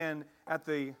and at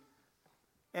the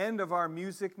end of our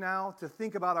music now, to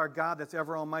think about our God that's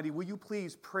ever almighty, will you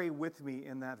please pray with me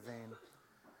in that vein?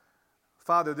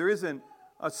 Father, there isn't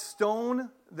a stone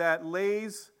that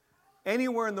lays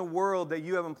anywhere in the world that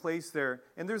you haven't placed there,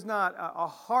 and there's not a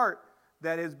heart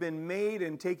that has been made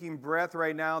and taking breath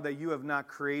right now that you have not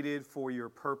created for your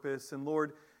purpose. And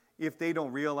Lord, if they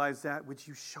don't realize that, would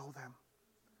you show them?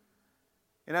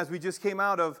 And as we just came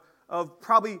out of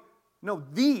probably,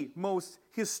 the most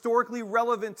historically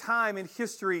relevant time in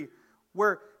history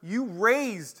where you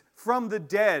raised from the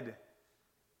dead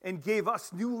and gave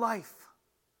us new life,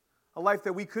 a life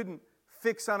that we couldn't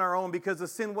fix on our own because the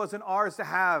sin wasn't ours to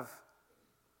have.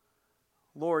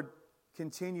 Lord,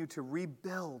 continue to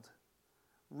rebuild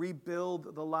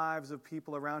the lives of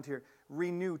people around here.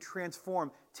 Renew,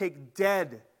 transform, take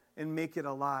dead and make it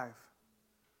alive.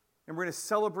 And we're going to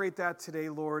celebrate that today,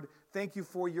 Lord. Thank you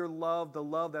for your love, the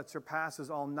love that surpasses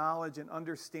all knowledge and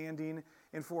understanding,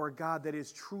 and for a God that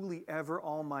is truly ever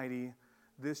almighty.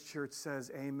 This church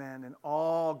says amen, and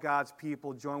all God's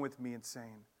people join with me in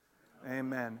saying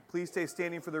amen. Please stay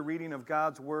standing for the reading of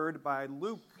God's word by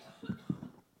Luke.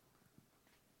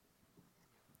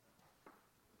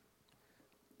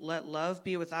 Let love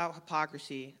be without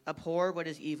hypocrisy. Abhor what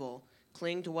is evil.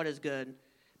 Cling to what is good.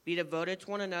 Be devoted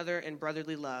to one another in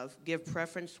brotherly love. Give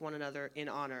preference to one another in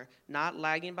honor, not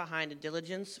lagging behind in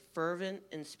diligence, fervent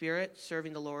in spirit,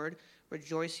 serving the Lord,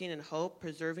 rejoicing in hope,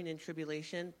 persevering in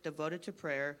tribulation, devoted to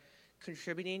prayer,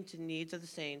 contributing to needs of the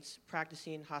saints,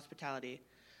 practicing hospitality.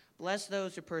 Bless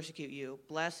those who persecute you.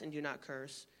 Bless and do not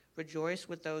curse. Rejoice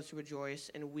with those who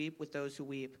rejoice, and weep with those who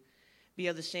weep. Be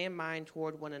of the same mind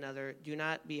toward one another. Do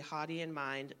not be haughty in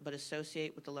mind, but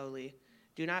associate with the lowly.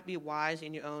 Do not be wise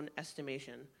in your own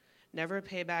estimation. Never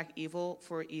pay back evil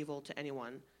for evil to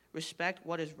anyone. Respect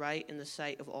what is right in the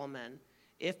sight of all men.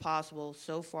 If possible,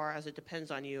 so far as it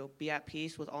depends on you, be at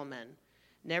peace with all men.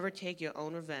 Never take your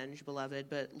own revenge, beloved,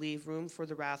 but leave room for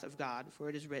the wrath of God, for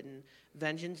it is written,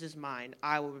 "Vengeance is mine,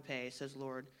 I will repay," says the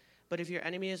Lord. But if your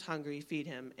enemy is hungry, feed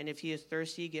him, and if he is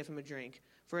thirsty, give him a drink.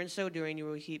 For in so doing, you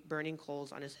will heap burning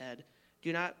coals on his head.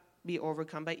 Do not be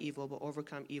overcome by evil, but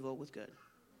overcome evil with good.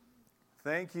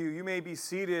 Thank you. You may be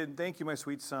seated. Thank you, my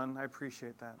sweet son. I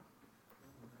appreciate that.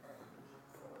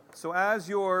 So as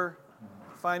you're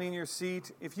finding your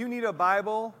seat, if you need a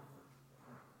Bible,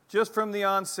 just from the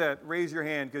onset, raise your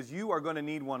hand because you are going to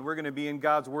need one. We're going to be in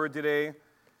God's Word today.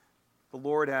 The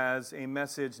Lord has a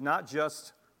message, not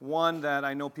just one that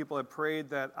I know people have prayed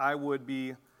that I would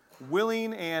be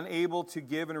willing and able to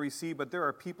give and receive, but there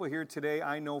are people here today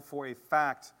I know for a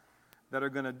fact that are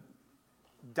going to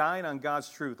dine on God's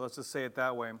truth. Let's just say it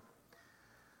that way.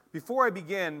 Before I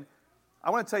begin, I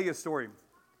want to tell you a story.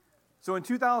 So in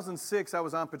 2006, I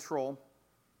was on patrol,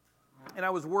 and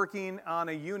I was working on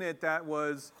a unit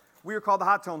we were called the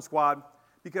Hot Tone Squad,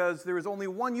 because there was only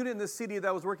one unit in the city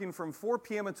that was working from 4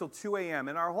 p.m. until 2 a.m.,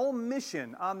 and our whole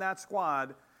mission on that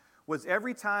squad was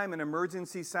every time an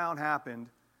emergency sound happened,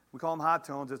 we call them hot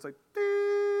tones, it's like,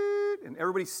 "Deet," and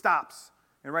everybody stops.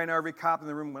 And right now, every cop in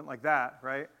the room went like that,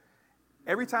 right?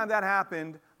 Every time that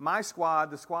happened, my squad,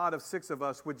 the squad of 6 of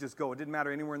us, would just go. It didn't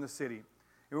matter anywhere in the city.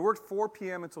 And we worked 4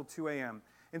 p.m. until 2 a.m.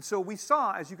 And so we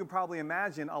saw, as you can probably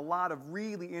imagine, a lot of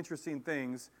really interesting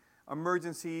things,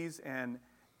 emergencies and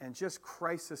just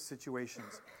crisis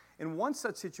situations. In one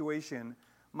such situation,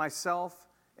 myself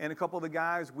and a couple of the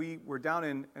guys, we were down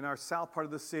in our south part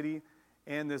of the city,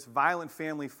 and this violent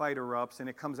family fight erupts, and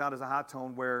it comes out as a hot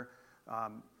tone where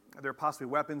there are possibly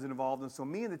weapons involved. And so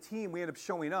me and the team, we end up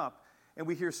showing up, and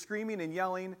we hear screaming and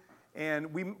yelling,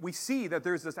 and we see that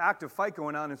there's this active fight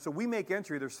going on, and so we make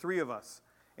entry. There's 3 of us,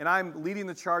 and I'm leading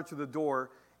the charge to the door,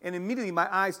 and immediately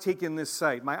my eyes take in this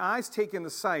sight. My eyes take in the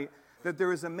sight that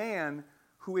there is a man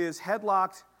who is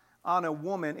headlocked on a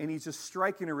woman, and he's just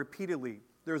striking her repeatedly.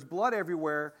 There's blood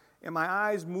everywhere, and my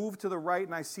eyes move to the right,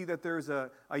 and I see that there's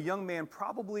a young man,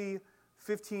 probably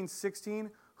 15, 16,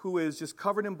 who is just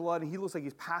covered in blood, and he looks like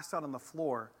he's passed out on the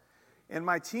floor. And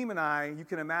my team and I, you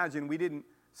can imagine, we didn't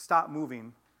stop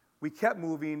moving. We kept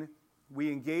moving.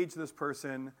 We engaged this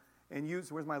person and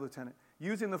where's my lieutenant?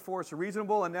 Using the force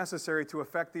reasonable and necessary to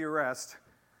effect the arrest,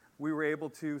 we were able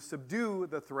to subdue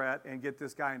the threat and get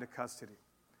this guy into custody.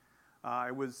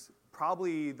 It was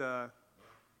probably the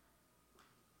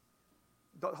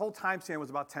whole time span was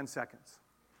about 10 seconds.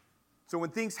 So when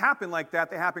things happen like that,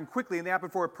 they happen quickly and they happen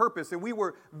for a purpose. And we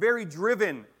were very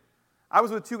driven. I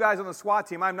was with 2 guys on the SWAT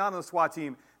team. I'm not on the SWAT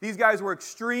team. These guys were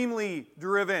extremely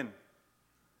driven.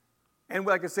 And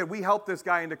like I said, we helped this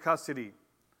guy into custody.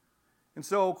 And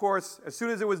so, of course, as soon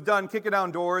as it was done, kicking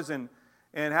down doors and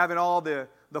having all the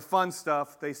the fun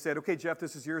stuff, they said, okay, Jeff,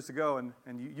 this is yours to go, and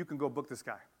you can go book this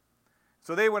guy.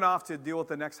 So they went off to deal with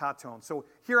the next hot tone. So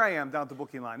here I am down at the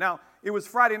booking line. Now, it was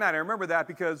Friday night. I remember that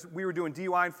because we were doing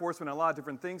DUI enforcement and a lot of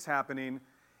different things happening.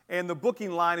 And the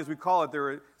booking line, as we call it, there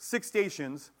were 6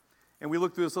 stations, and we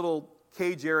looked through this little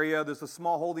cage area. There's a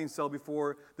small holding cell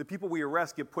before the people we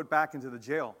arrest get put back into the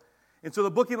jail. And so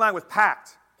the booking line was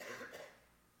packed.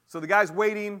 So the guy's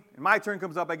waiting, and my turn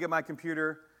comes up. I get my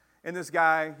computer, and this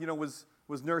guy,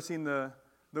 was nursing the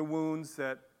wounds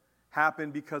that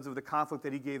happened because of the conflict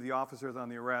that he gave the officers on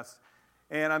the arrest.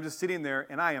 And I'm just sitting there,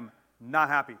 and I am not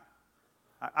happy.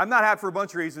 I'm not happy for a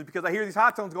bunch of reasons, because I hear these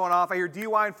hot tones going off. I hear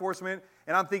DUI enforcement,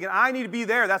 and I'm thinking, I need to be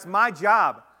there. That's my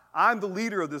job. I'm the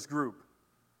leader of this group.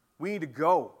 We need to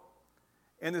go.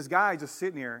 And this guy just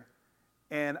sitting here,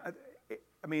 and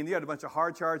you had a bunch of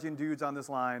hard-charging dudes on this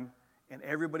line, and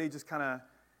everybody just kind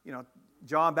of,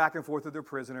 jawing back and forth with their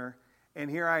prisoner. And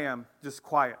here I am, just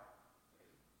quiet.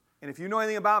 And if you know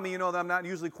anything about me, you know that I'm not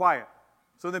usually quiet.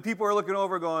 So then people are looking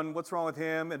over going, what's wrong with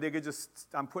him? And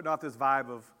I'm putting off this vibe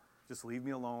of, just leave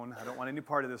me alone. I don't want any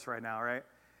part of this right now, right?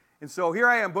 And so here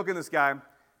I am booking this guy,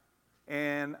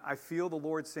 and I feel the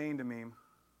Lord saying to me,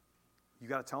 you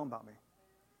got to tell him about me.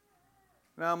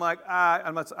 And I'm like,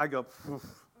 I go, oof.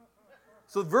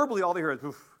 So verbally all they hear is,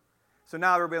 oof. So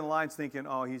now everybody in the line's thinking,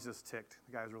 oh, he's just ticked.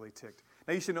 The guy's really ticked.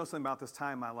 Now you should know something about this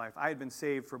time in my life. I had been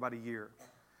saved for about a year.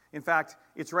 In fact,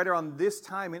 it's right around this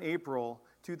time in April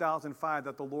 2005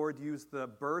 that the Lord used the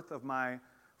birth of my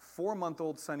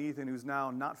 4-month-old son Ethan, who's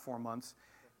now not 4 months,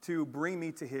 to bring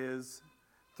me to his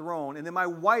throne. And then my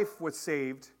wife was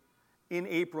saved in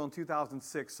April in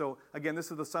 2006. So again,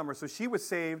 this is the summer. So she was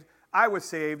saved, I was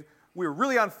saved, we were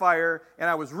really on fire, and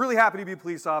I was really happy to be a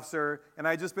police officer, and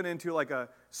I had just been into like a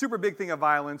super big thing of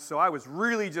violence, so I was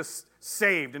really just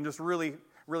saved and just really,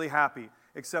 really happy,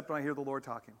 except when I hear the Lord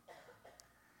talking.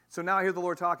 So now I hear the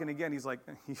Lord talking again. He's like,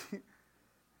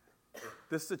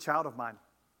 this is a child of mine.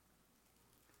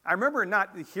 I remember not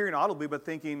hearing audibly, but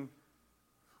thinking,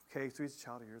 okay, so he's a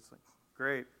child of yours. Like,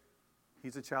 great.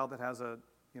 He's a child that has a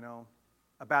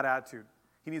bad attitude.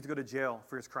 He needs to go to jail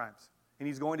for his crimes, and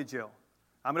he's going to jail.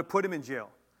 I'm going to put him in jail.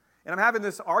 And I'm having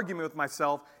this argument with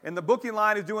myself, and the booking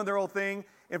line is doing their own thing,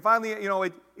 and finally,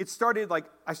 it started like,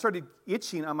 I started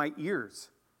itching on my ears.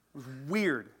 It was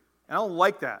weird, and I don't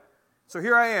like that. So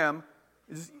here I am,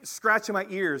 just scratching my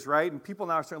ears, right? And people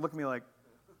now are starting to look at me like,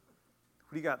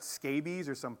 what do you got, scabies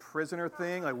or some prisoner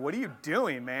thing? Like, what are you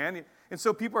doing, man? And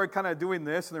so people are kind of doing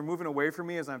this, and they're moving away from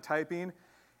me as I'm typing.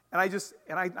 And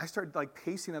I started like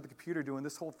pacing at the computer doing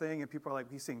this whole thing, and people are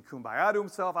like, he's saying kumbaya to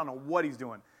himself. I don't know what he's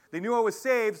doing. They knew I was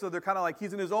saved, so they're kind of like,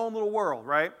 he's in his own little world,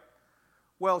 right?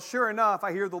 Well, sure enough,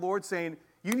 I hear the Lord saying,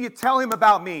 you need to tell him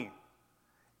about me.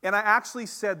 And I actually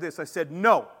said this. I said,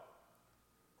 no.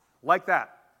 Like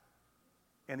that.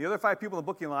 And the other 5 people in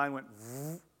the booking line went,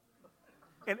 vroom,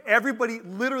 and everybody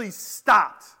literally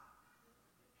stopped.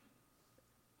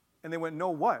 And they went, no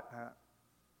what?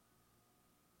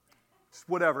 Just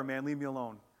whatever, man, leave me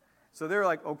alone. So they're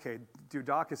like, okay, dude,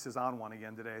 Dawkins is on one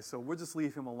again today, so we'll just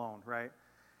leave him alone, right?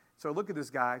 So I look at this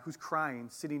guy who's crying,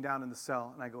 sitting down in the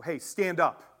cell, and I go, hey, stand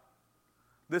up.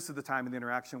 This is the time in the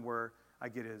interaction where I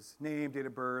get his name, date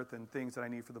of birth, and things that I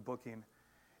need for the booking.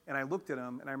 And I looked at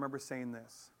him, and I remember saying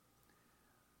this.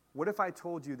 What if I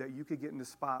told you that you could get in a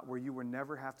spot where you would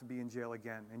never have to be in jail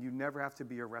again, and you never have to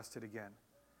be arrested again?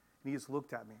 And he just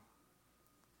looked at me.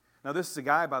 Now, this is a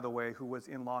guy, by the way, who was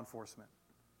in law enforcement.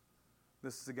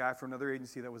 This is a guy from another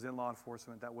agency that was in law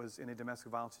enforcement that was in a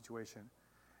domestic violence situation.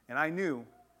 And I knew,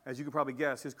 as you could probably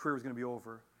guess, his career was going to be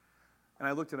over. And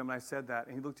I looked at him and I said that,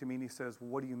 and he looked at me and he says,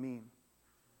 well, what do you mean?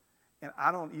 And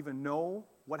I don't even know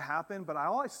what happened, but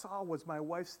all I saw was my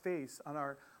wife's face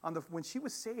when she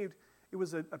was saved. It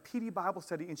was a PD Bible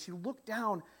study, and she looked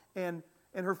down, and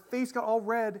her face got all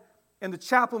red, and the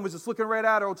chaplain was just looking right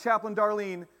at her, old Chaplain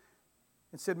Darlene,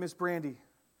 and said, Miss Brandy,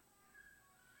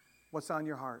 what's on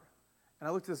your heart? And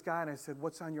I looked at this guy, and I said,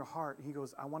 what's on your heart? And he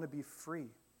goes, I want to be free.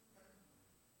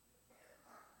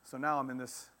 So now I'm in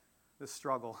this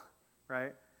struggle,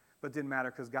 right? But it didn't matter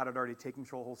because God had already taken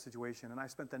control of the whole situation. And I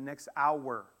spent the next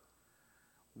hour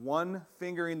one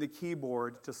fingering the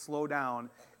keyboard to slow down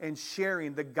and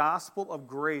sharing the gospel of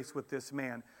grace with this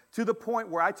man, to the point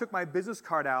where I took my business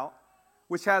card out,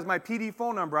 which has my PD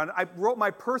phone number on it. I wrote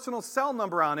my personal cell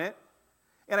number on it,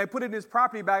 and I put it in his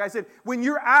property bag. I said, when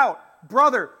you're out,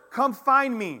 brother, come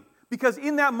find me. Because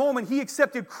in that moment, he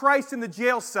accepted Christ in the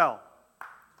jail cell.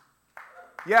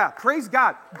 Yeah, praise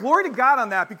God. Glory to God on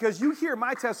that, because you hear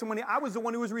my testimony. I was the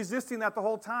one who was resisting that the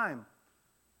whole time.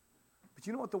 But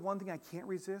you know what, the one thing I can't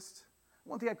resist?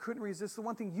 One thing I couldn't resist, the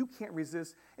one thing you can't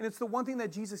resist, and it's the one thing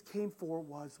that Jesus came for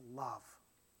was love.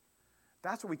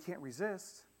 That's what we can't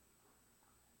resist.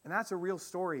 And that's a real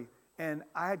story. And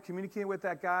I had communicated with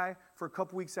that guy for a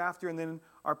couple weeks after, and then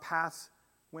our paths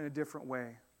went a different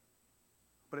way.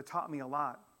 But it taught me a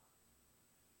lot.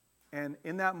 And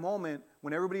in that moment,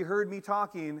 when everybody heard me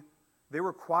talking, they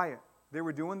were quiet. They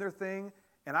were doing their thing,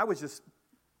 and I was just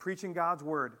preaching God's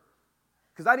word.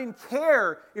 Because I didn't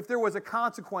care if there was a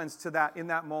consequence to that in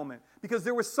that moment. Because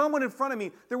there was someone in front of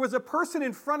me, there was a person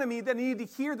in front of me that needed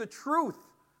to hear the truth.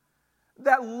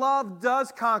 That love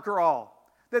does conquer all.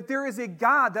 That there is a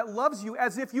God that loves you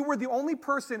as if you were the only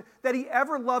person that he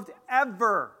ever loved,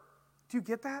 ever. Do you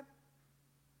get that?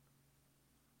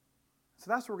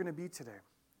 So that's where we're going to be today.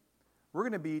 We're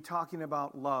going to be talking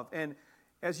about love. And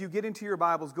as you get into your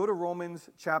Bibles, go to Romans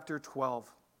chapter 12.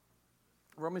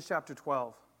 Romans chapter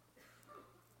 12.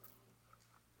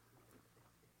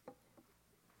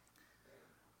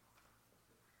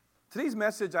 Today's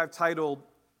message I've titled,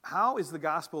 How is the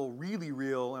Gospel Really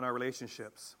Real in Our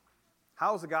Relationships?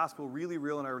 How is the gospel really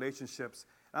real in our relationships?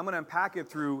 And I'm going to unpack it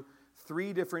through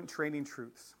 3 different training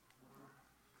truths.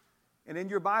 And in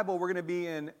your Bible, we're going to be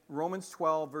in Romans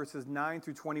 12, verses 9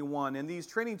 through 21. And these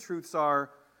training truths are,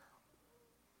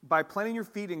 by planting your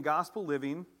feet in gospel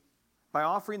living, by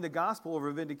offering the gospel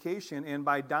over vindication, and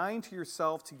by dying to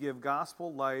yourself to give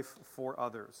gospel life for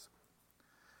others.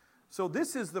 So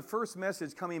this is the first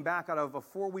message coming back out of a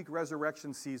 4-week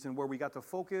resurrection season where we got to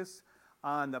focus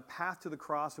on the path to the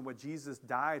cross and what Jesus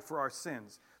died for our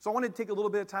sins. So I want to take a little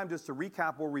bit of time just to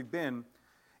recap where we've been.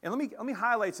 And let me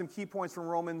highlight some key points from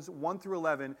Romans 1 through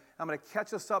 11. I'm going to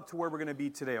catch us up to where we're going to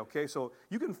be today, okay? So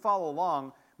you can follow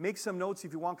along. Make some notes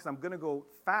if you want, because I'm going to go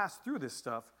fast through this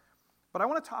stuff. But I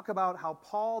want to talk about how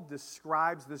Paul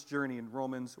describes this journey in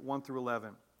Romans 1 through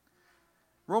 11.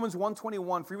 Romans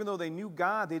 1:21, for even though they knew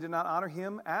God, they did not honor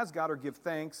him as God or give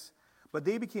thanks, but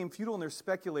they became futile in their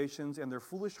speculations, and their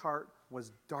foolish heart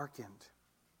was darkened.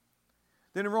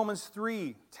 Then in Romans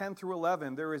 3:10 through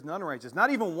 11, there is none righteous, not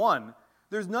even one.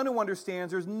 There's none who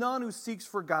understands. There's none who seeks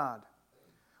for God.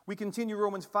 We continue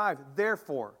Romans 5.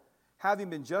 Therefore, having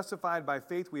been justified by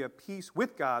faith, we have peace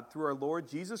with God through our Lord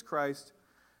Jesus Christ,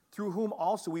 through whom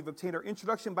also we've obtained our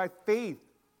introduction by faith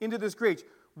into this grace,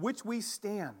 which we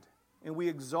stand, and we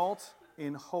exalt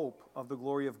in hope of the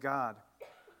glory of God.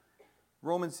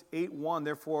 Romans 8:1,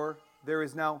 therefore, there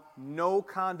is now no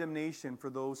condemnation for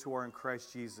those who are in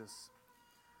Christ Jesus.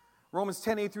 Romans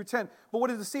 10:8 through 10. But what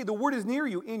does it say? The word is near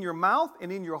you, in your mouth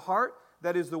and in your heart.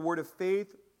 That is the word of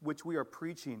faith which we are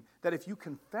preaching. That if you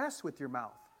confess with your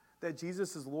mouth that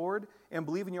Jesus is Lord and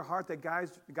believe in your heart that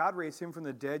God raised him from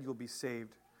the dead, you'll be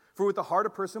saved. For with the heart a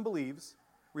person believes,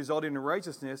 resulting in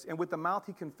righteousness, and with the mouth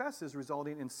he confesses,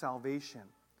 resulting in salvation.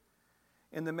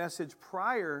 In the message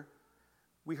prior,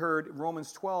 we heard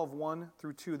Romans 12, 1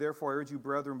 through 2. Therefore, I urge you,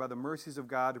 brethren, by the mercies of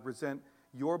God, to present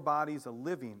your bodies a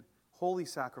living, holy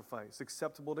sacrifice,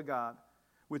 acceptable to God,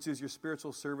 which is your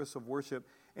spiritual service of worship.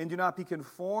 And do not be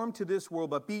conformed to this world,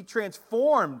 but be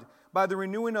transformed by the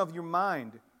renewing of your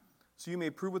mind, so you may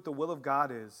prove what the will of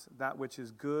God is, that which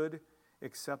is good,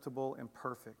 acceptable, and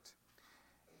perfect.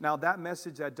 Now, that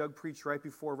message that Doug preached right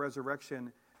before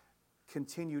resurrection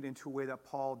continued into a way that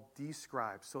Paul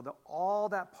describes. So all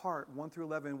that part, 1 through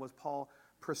 11, was Paul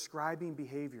prescribing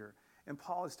behavior. And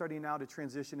Paul is starting now to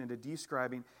transition into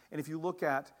describing. And if you look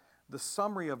at the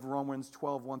summary of Romans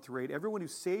 12, 1 through 8, everyone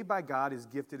who's saved by God is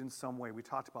gifted in some way. We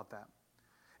talked about that.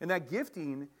 And that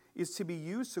gifting is to be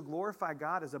used to glorify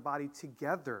God as a body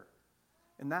together.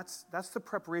 And that's the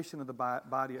preparation of the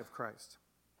body of Christ.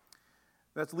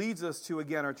 That leads us to,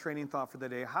 again, our training thought for the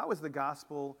day. How is the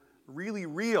gospel really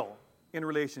real in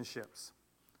relationships?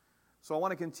 So I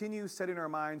want to continue setting our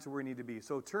minds where we need to be.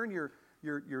 So turn your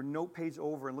note page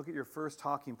over and look at your first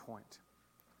talking point.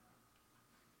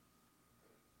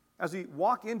 As we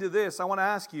walk into this, I want to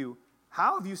ask you,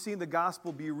 how have you seen the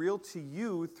gospel be real to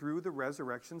you through the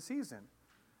resurrection season?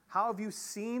 How have you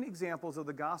seen examples of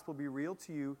the gospel be real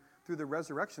to you through the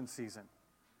resurrection season?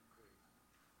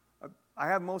 I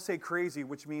have Mo say crazy,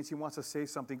 which means he wants to say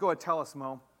something. Go ahead, tell us,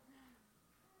 Mo.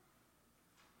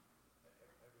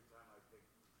 Every time I think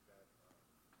that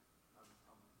I'm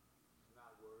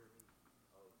not worthy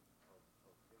of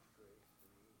His grace to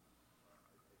me,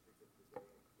 I think of the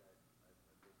day that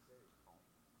I've been saved.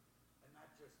 And not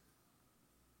just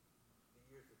the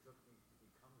years it took me to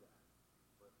become that,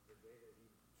 but the day that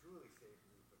He truly saved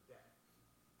me from death.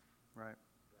 Right.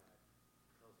 That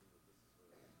tells me that this is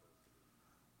where I'm supposed to be.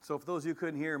 So for those of you who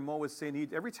couldn't hear, Mo was saying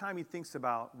every time he thinks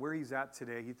about where he's at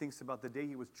today, he thinks about the day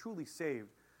he was truly saved.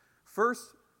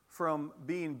 First from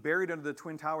being buried under the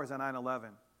Twin Towers on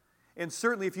 9/11. And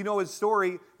certainly, if you know his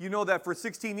story, you know that for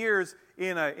 16 years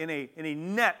in a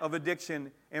net of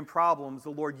addiction and problems, the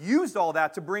Lord used all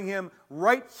that to bring him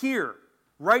right here.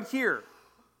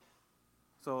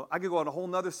 So I could go on a whole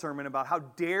nother sermon about how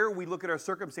dare we look at our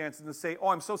circumstances and say, oh,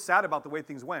 I'm so sad about the way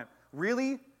things went.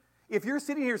 Really? If you're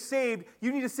sitting here saved,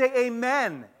 you need to say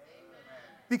amen.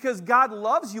 Because God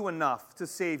loves you enough to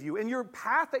save you. And your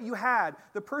path that you had,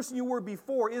 the person you were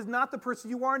before, is not the person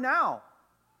you are now.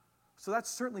 So that's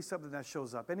certainly something that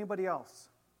shows up. Anybody else?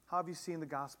 How have you seen the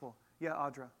gospel? Yeah,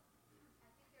 Audra. I think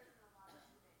there's been a lot of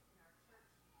movement in our church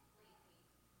lately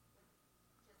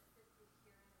with just simply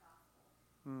hearing the gospel.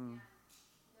 And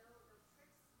no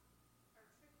tricks or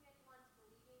tricking anyone to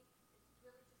believing. It's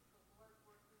really just the Lord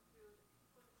working through the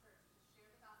people of the church to share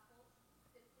the gospel,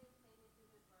 simply claiming through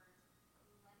his words,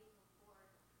 and letting the Lord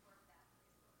work that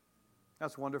through.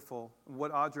 That's wonderful.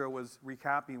 What Audra was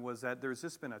recapping was that there's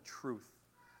just been a truth,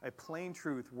 a plain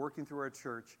truth working through our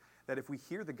church, that if we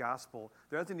hear the gospel,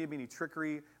 there doesn't need to be any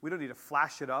trickery. We don't need to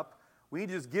flash it up. We need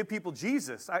to just give people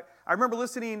Jesus. I remember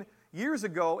listening years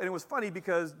ago, and it was funny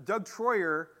because Doug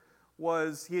Troyer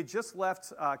he had just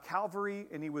left Calvary,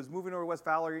 and he was moving over West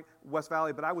Valley,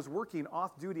 but I was working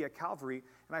off duty at Calvary,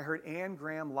 and I heard Ann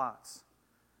Graham Lotz.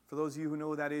 For those of you who know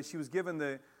who that is, she was given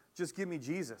the "Just Give Me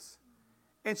Jesus."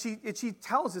 And she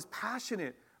tells this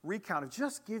passionate recount of,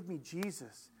 just give me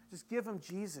Jesus. Just give them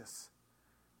Jesus.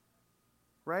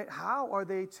 Right? How are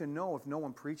they to know if no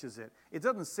one preaches it? It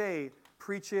doesn't say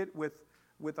preach it with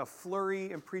a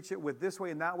flurry and preach it with this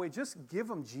way and that way. Just give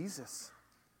them Jesus.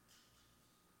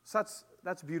 So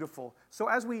that's beautiful. So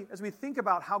as we think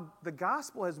about how the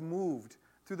gospel has moved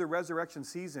through the resurrection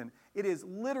season, it is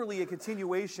literally a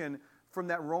continuation from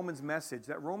that Romans message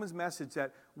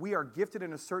that we are gifted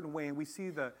in a certain way, and we see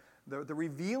the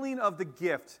revealing of the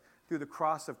gift through the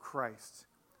cross of Christ.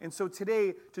 And so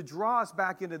today, to draw us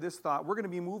back into this thought, we're going to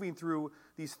be moving through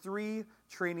these 3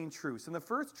 training truths. And the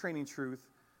first training truth,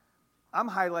 I'm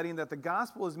highlighting that the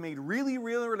gospel is made really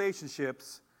real in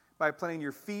relationships by planting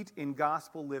your feet in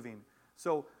gospel living.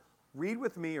 So read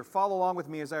with me or follow along with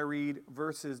me as I read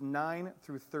verses 9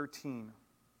 through 13.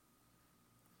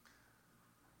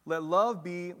 Let love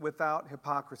be without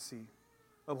hypocrisy.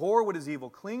 Abhor what is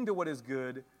evil, cling to what is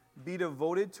good, be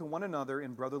devoted to one another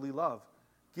in brotherly love.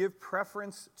 Give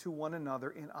preference to one another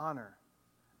in honor,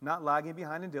 not lagging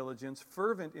behind in diligence,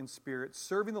 fervent in spirit,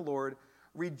 serving the Lord,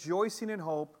 rejoicing in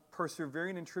hope,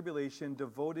 persevering in tribulation,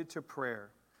 devoted to prayer,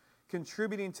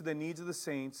 contributing to the needs of the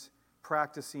saints,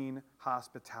 practicing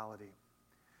hospitality.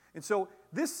 And so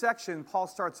this section, Paul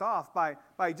starts off by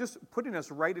just putting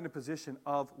us right in a position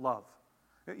of love.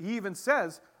 He even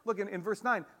says, look in verse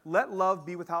 9, let love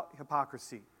be without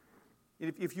hypocrisy.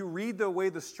 If you read the way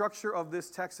the structure of this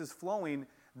text is flowing,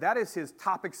 that is his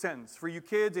topic sentence. For you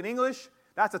kids in English,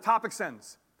 that's a topic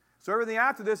sentence. So everything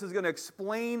after this is going to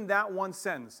explain that one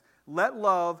sentence. Let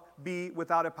love be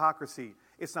without hypocrisy.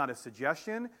 It's not a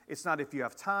suggestion. It's not if you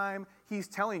have time. He's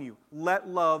telling you, let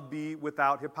love be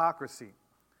without hypocrisy.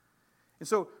 And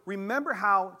so remember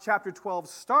how chapter 12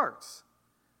 starts.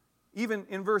 Even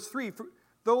in verse 3,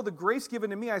 though the grace given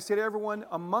to me, I say to everyone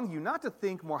among you, not to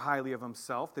think more highly of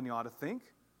himself than he ought to think,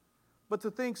 but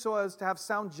to think so as to have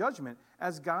sound judgment,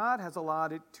 as God has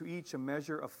allotted to each a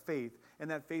measure of faith,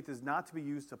 and that faith is not to be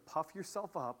used to puff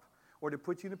yourself up or to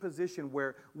put you in a position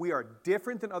where we are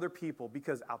different than other people,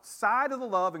 because outside of the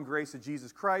love and grace of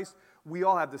Jesus Christ, we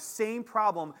all have the same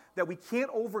problem that we can't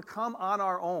overcome on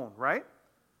our own, right?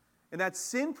 And that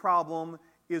sin problem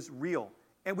is real,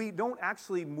 and we don't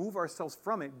actually move ourselves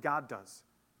from it. God does.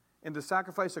 And the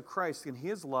sacrifice of Christ and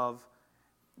his love,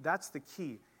 that's the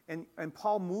key. And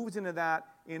Paul moves into that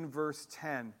in verse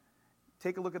 10.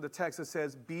 Take a look at the text. It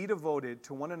says, be devoted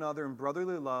to one another in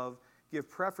brotherly love, give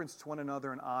preference to one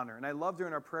another in honor. And I love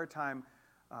during our prayer time,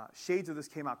 shades of this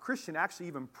came out. Christian actually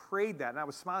even prayed that. And I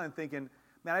was smiling thinking,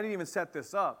 man, I didn't even set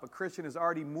this up. But Christian is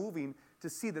already moving to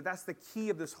see that that's the key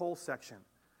of this whole section.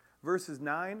 Verses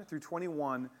 9 through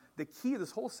 21, the key of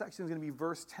this whole section is going to be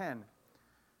verse 10.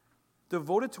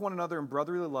 Devoted to one another in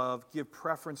brotherly love, give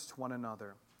preference to one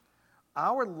another.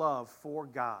 Our love for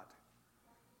God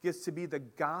gets to be the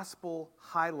gospel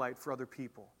highlight for other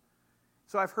people.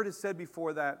 So I've heard it said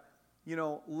before that,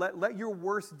 let your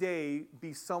worst day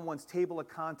be someone's table of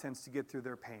contents to get through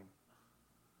their pain.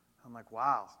 I'm like,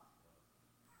 wow.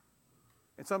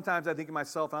 And sometimes I think to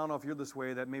myself, I don't know if you're this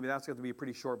way, that maybe that's going to be a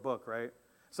pretty short book, right?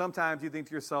 Sometimes you think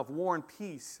to yourself, War and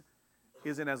Peace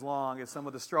isn't as long as some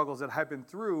of the struggles that I've been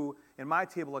through in my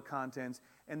table of contents,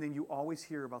 and then you always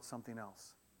hear about something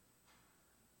else.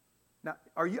 Now,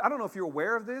 I don't know if you're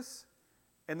aware of this,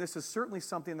 and this is certainly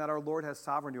something that our Lord has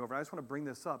sovereignty over. I just want to bring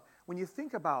this up. When you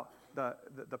think about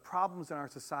the problems in our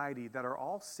society that are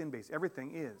all sin-based,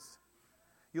 everything is.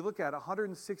 You look at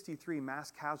 163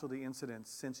 mass casualty incidents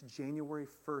since January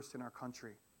 1st in our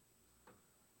country.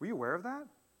 Were you aware of that?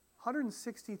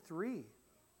 163.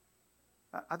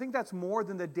 I think that's more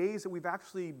than the days that we've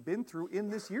actually been through in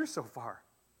this year so far.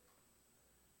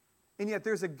 And yet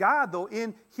there's a God, though,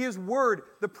 in His Word,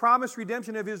 the promised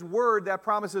redemption of His Word that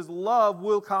promises love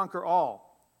will conquer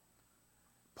all.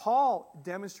 Paul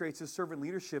demonstrates his servant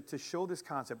leadership to show this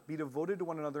concept, be devoted to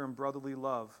one another in brotherly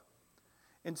love.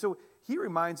 And so he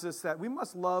reminds us that we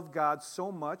must love God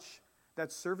so much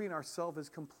that serving ourselves is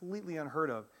completely unheard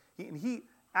of. He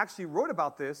actually wrote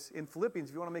about this in Philippians.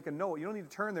 If you want to make a note, you don't need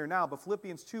to turn there now, but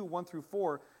Philippians 2, 1 through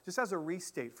 4, just as a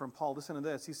restate from Paul. Listen to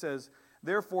this. He says,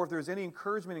 therefore, if there's any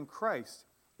encouragement in Christ,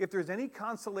 if there's any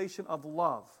consolation of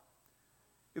love,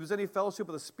 if there's any fellowship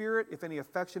of the Spirit, if any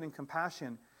affection and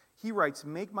compassion, he writes,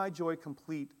 make my joy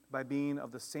complete by being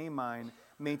of the same mind,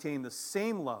 maintaining the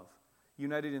same love,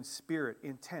 united in spirit,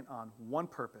 intent on one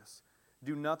purpose.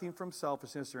 Do nothing from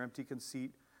selfishness or empty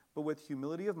conceit, but with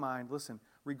humility of mind, listen,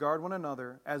 regard one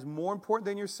another as more important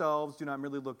than yourselves. Do not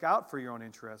merely look out for your own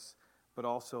interests, but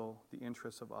also the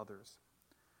interests of others.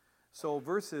 So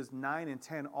verses 9 and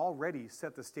 10 already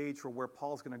set the stage for where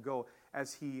Paul's going to go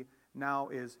as he now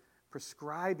is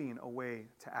prescribing a way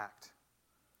to act.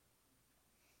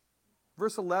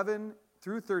 Verse 11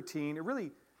 through 13, it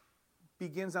really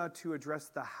begins out to address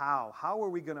the how. How are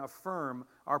we going to affirm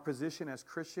our position as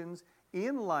Christians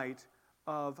in light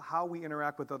of how we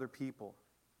interact with other people?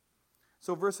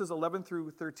 So verses 11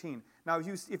 through 13. Now,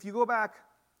 if you go back,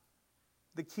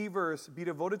 the key verse, be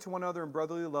devoted to one another in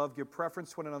brotherly love, give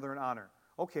preference to one another in honor.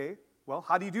 Okay, well,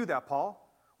 how do you do that,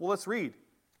 Paul? Well, let's read.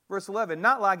 Verse 11,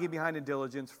 not lagging behind in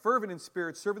diligence, fervent in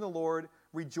spirit, serving the Lord,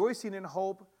 rejoicing in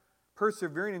hope,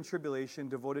 persevering in tribulation,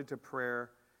 devoted to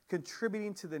prayer,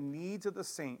 contributing to the needs of the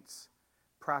saints,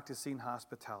 practicing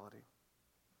hospitality.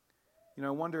 You know,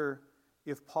 I wonder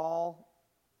if Paul,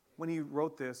 when he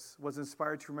wrote this, was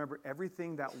inspired to remember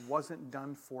everything that wasn't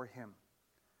done for him.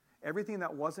 Everything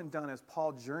that wasn't done as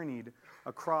Paul journeyed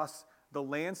across the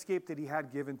landscape that he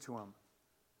had given to him.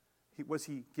 Was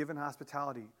he given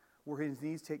hospitality? Were his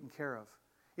needs taken care of?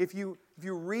 If you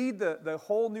read the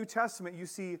whole New Testament, you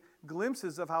see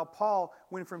glimpses of how Paul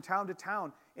went from town to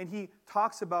town, and he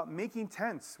talks about making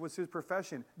tents was his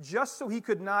profession, just so he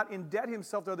could not indebt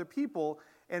himself to other people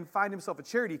and find himself a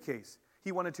charity case.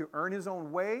 He wanted to earn his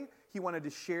own way. He wanted to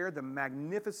share the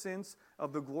magnificence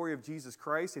of the glory of Jesus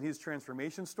Christ and his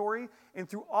transformation story. And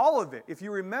through all of it, if you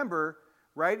remember,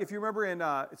 right, if you remember in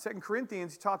 2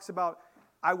 Corinthians, he talks about,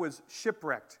 I was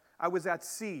shipwrecked. I was at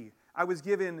sea. I was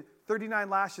given 39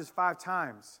 lashes 5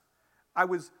 times. I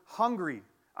was hungry.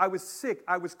 I was sick.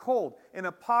 I was cold. And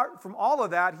apart from all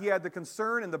of that, he had the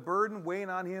concern and the burden weighing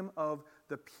on him of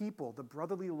the people, the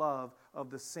brotherly love of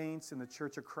the saints in the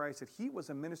church of Christ, that he was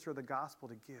a minister of the gospel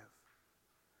to give.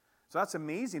 So that's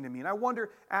amazing to me. And I wonder,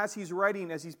 as he's writing,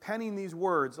 as he's penning these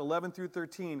words, 11 through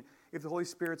 13, if the Holy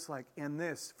Spirit's like, and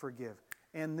this forgive,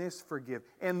 and this forgive,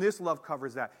 and this love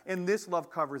covers that, and this love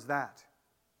covers that.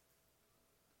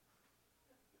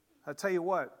 I'll tell you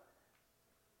what,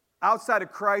 outside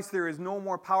of Christ, there is no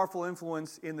more powerful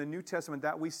influence in the New Testament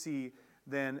that we see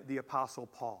than the Apostle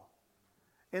Paul.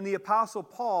 And the Apostle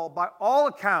Paul, by all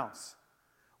accounts,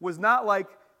 was not like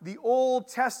the Old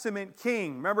Testament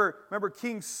king. Remember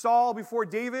King Saul before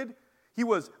David? He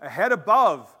was a head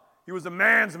above. He was a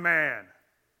man's man.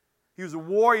 He was a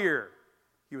warrior.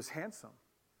 He was handsome.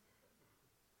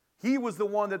 He was the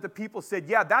one that the people said,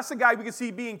 yeah, that's the guy we can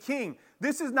see being king.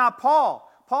 This is not Paul.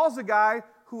 Paul's a guy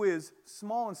who is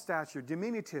small in stature,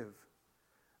 diminutive.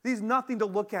 He's nothing to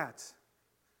look at.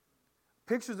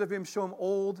 Pictures of him show him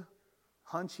old,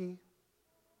 hunchy,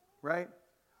 right?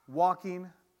 Walking.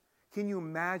 Can you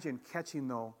imagine catching,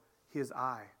 though, his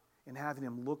eye and having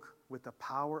him look with the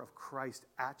power of Christ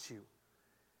at you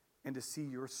and to see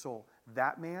your soul?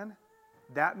 That man,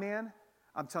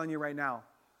 I'm telling you right now,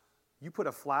 you put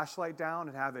a flashlight down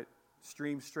and have it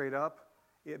stream straight up,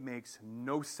 it makes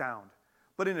no sound.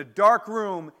 But in a dark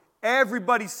room,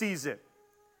 everybody sees it.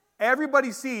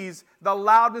 Everybody sees the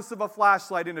loudness of a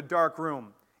flashlight in a dark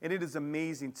room. And it is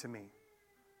amazing to me.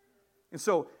 And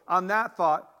so, on that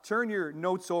thought, turn your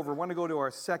notes over. I want to go to our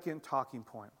second talking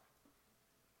point.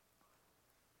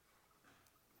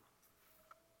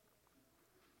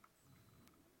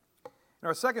 In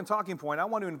our second talking point, I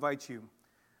want to invite you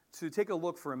to take a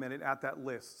look for a minute at that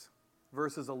list,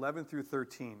 verses 11 through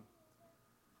 13.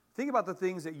 Think about the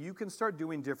things that you can start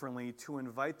doing differently to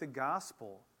invite the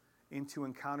gospel into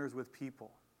encounters with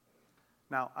people.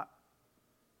 Now,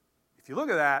 if you look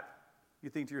at that, you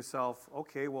think to yourself,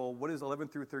 okay, well, what does 11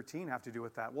 through 13 have to do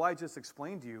with that? Well, I just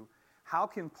explained to you, how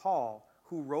can Paul,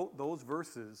 who wrote those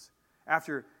verses,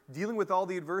 after dealing with all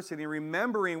the adversity and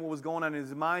remembering what was going on in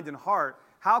his mind and heart,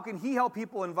 how can he help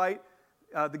people invite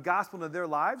the gospel into their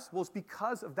lives? Well, it's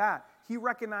because of that. He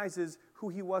recognizes who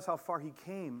he was, how far he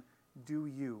came. Do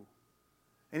you?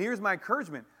 And here's my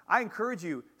encouragement. I encourage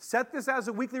you, set this as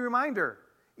a weekly reminder.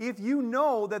 If you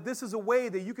know that this is a way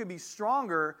that you can be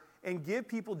stronger and give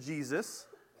people Jesus,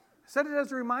 set it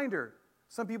as a reminder.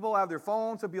 Some people have their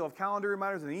phones, some people have calendar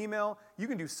reminders and email. You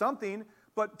can do something,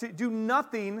 but to do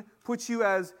nothing puts you,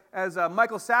 as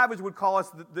Michael Savage would call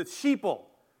us, the sheeple,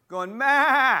 going,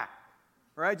 meh,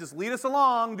 right? Just lead us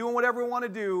along, doing whatever we want to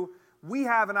do. We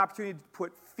have an opportunity to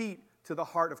put feet to the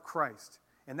heart of Christ,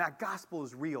 and that gospel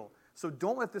is real. So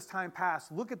don't let this time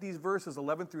pass. Look at these verses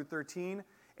 11 through 13,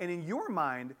 and in your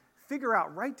mind, figure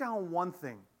out, write down one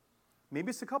thing. Maybe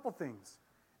it's a couple things.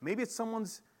 Maybe it's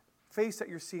someone's face that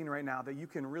you're seeing right now that you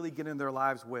can really get in their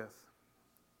lives with.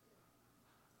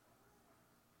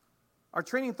 Our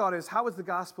training thought is, how is the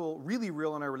gospel really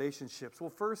real in our relationships? Well,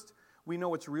 first, we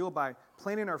know it's real by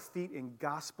planting our feet in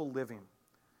gospel living.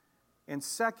 And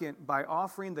second, by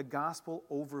offering the gospel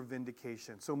over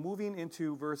vindication. So moving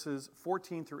into verses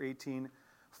 14 through 18,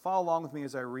 follow along with me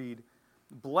as I read.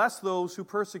 Bless those who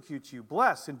persecute you.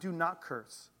 Bless and do not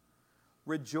curse.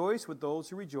 Rejoice with those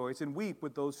who rejoice, and weep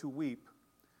with those who weep.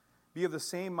 Be of the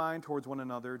same mind towards one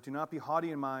another. Do not be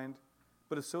haughty in mind,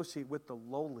 but associate with the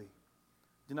lowly.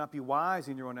 Do not be wise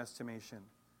in your own estimation.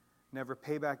 Never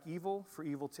pay back evil for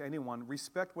evil to anyone.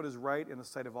 Respect what is right in the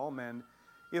sight of all men.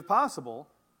 If possible,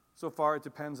 so far it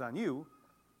depends on you,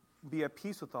 be at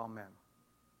peace with all men.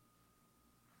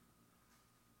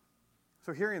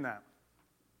 So hearing that,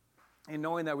 and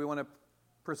knowing that we want to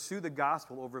pursue the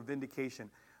gospel over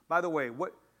vindication. By the way,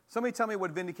 somebody tell me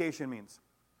what vindication means.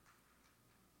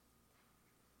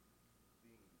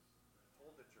 Being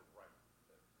told that you're right.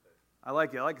 I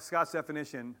like it. I like Scott's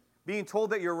definition. Being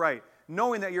told that you're right.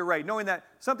 Knowing that you're right. Knowing that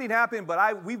something happened,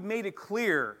 but we've made it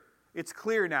clear. It's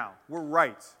clear now. We're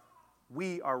right.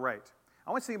 We are right.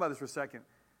 I want to think about this for a second.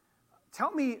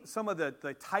 Tell me some of the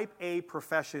type A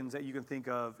professions that you can think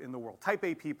of in the world. Type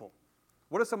A people.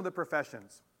 What are some of the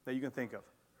professions that you can think of?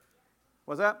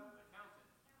 What's that?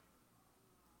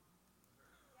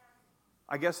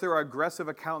 I guess there are aggressive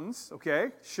accountants. Okay,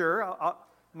 sure.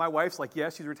 My wife's like,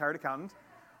 yes, she's a retired accountant.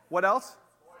 What else?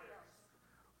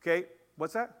 Okay,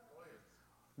 what's that?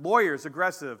 Lawyers,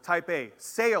 aggressive, type A.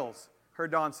 Sales,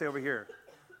 heard Don say over here.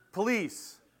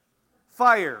 Police,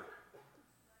 fire,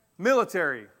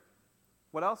 military.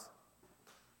 What else?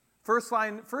 First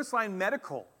line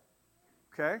medical.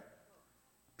 Okay?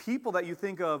 People that you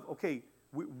think of, okay,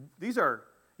 these are,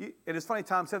 and it's funny,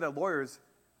 Tom said that lawyers,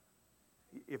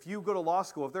 if you go to law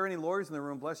school, if there are any lawyers in the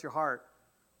room, bless your heart,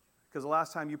 because the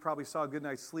last time you probably saw a good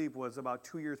night's sleep was about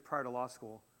 2 years prior to law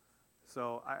school.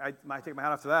 So I might take my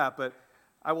hat off to that, but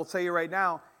I will tell you right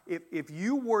now, if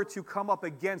you were to come up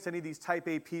against any of these type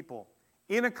A people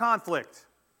in a conflict,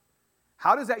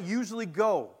 how does that usually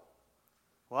go?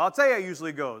 Well, I'll tell you how it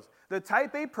usually goes. The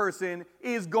type A person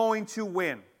is going to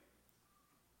win.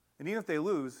 And even if they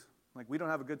lose, like, we don't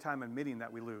have a good time admitting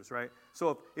that we lose, right?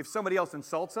 So if somebody else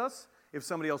insults us, if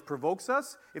somebody else provokes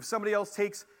us, if somebody else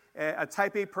takes a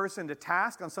type A person to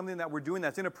task on something that we're doing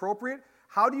that's inappropriate,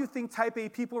 how do you think type A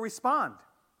people respond?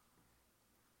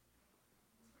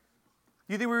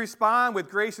 Do you think we respond with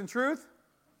grace and truth?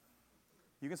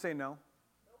 You can say no.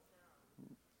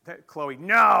 Chloe,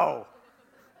 no!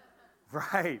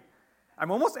 Right. I'm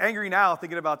almost angry now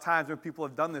thinking about times when people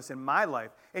have done this in my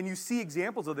life. And you see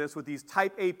examples of this with these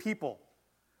type A people.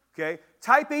 Okay?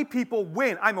 Type A people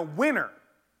win. I'm a winner.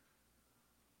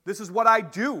 This is what I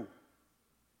do.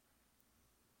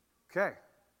 Okay.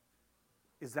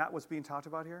 Is that what's being talked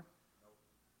about here?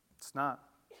 It's not.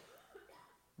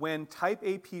 When type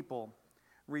A people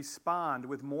respond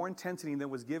with more intensity than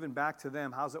was given back to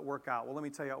them, how does it work out? Well, let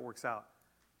me tell you how it works out.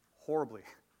 Horribly.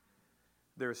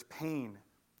 There's pain.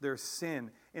 There's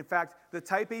sin. In fact, the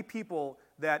type A people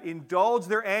that indulge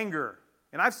their anger,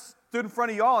 and I've stood in front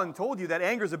of y'all and told you that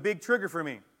anger is a big trigger for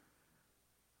me.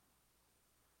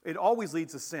 It always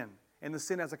leads to sin, and the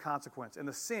sin has a consequence, and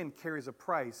the sin carries a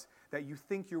price that you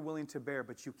think you're willing to bear,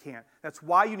 but you can't. That's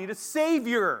why you need a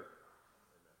Savior,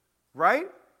 right?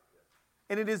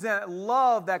 And it is that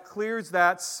love that clears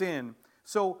that sin.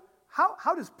 So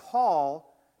how does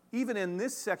Paul, even in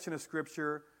this section of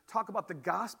Scripture, talk about the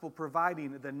gospel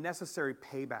providing the necessary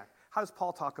payback? How does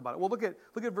Paul talk about it? Well, look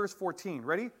at verse 14.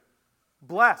 Ready?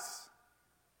 Bless.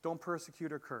 Don't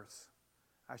persecute or curse.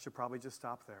 I should probably just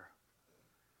stop there.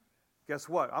 guess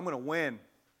what? I'm going to win.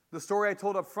 The story I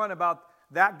told up front about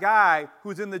that guy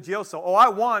who's in the jail cell. Oh, I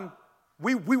won.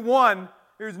 We won.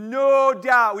 There's no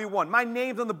doubt we won. My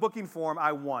name's on the booking form.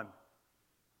 I won.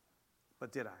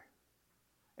 But did I?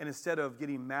 And instead of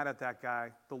getting mad at that guy,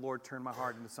 the Lord turned my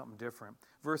heart into something different.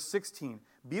 Verse 16,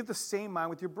 be of the same mind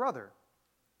with your brother.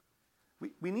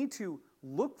 We need to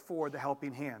look for the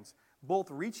helping hands, both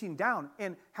reaching down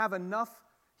and have enough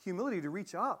humility to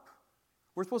reach up.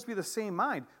 We're supposed to be the same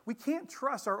mind. We can't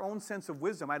trust our own sense of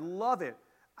wisdom. I love it.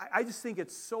 I just think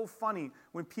it's so funny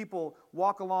when people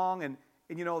walk along and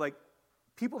like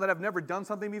people that have never done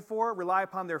something before rely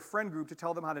upon their friend group to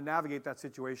tell them how to navigate that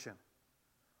situation.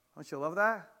 Don't you love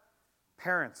that?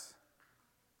 Parents.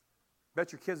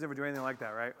 Bet your kids never do anything like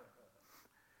that, right?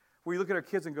 Where you look at our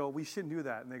kids and go, we shouldn't do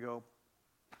that. And they go,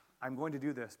 I'm going to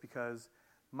do this because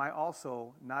my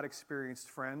also not experienced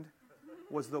friend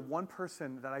was the one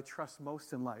person that I trust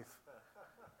most in life.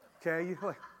 Okay? You're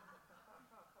like,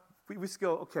 we just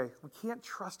go, okay, we can't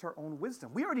trust our own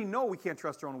wisdom. We already know we can't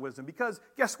trust our own wisdom because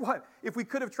guess what? If we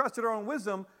could have trusted our own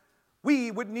wisdom, we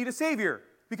wouldn't need a Savior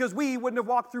because we wouldn't have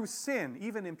walked through sin,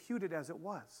 even imputed as it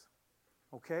was.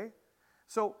 Okay?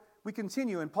 So we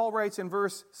continue, and Paul writes in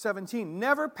verse 17,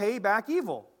 never pay back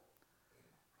evil.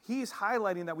 He's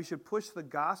highlighting that we should push the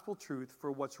gospel truth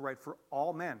for what's right for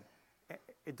all men.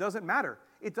 It doesn't matter.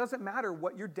 It doesn't matter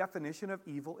what your definition of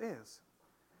evil is.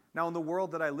 Now, in the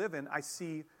world that I live in, I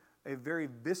see a very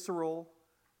visceral,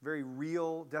 very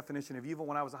real definition of evil.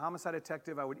 When I was a homicide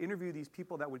detective, I would interview these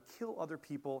people that would kill other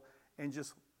people and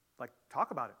just talk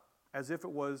about it as if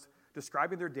it was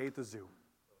describing their day at the zoo.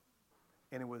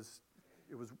 And it was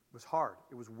hard.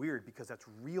 It was weird because that's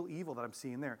real evil that I'm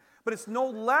seeing there. But it's no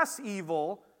less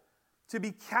evil to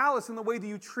be callous in the way that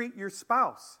you treat your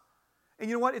spouse. And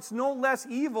you know what? It's no less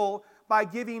evil by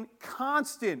giving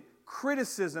constant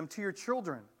criticism to your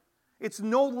children. It's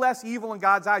no less evil in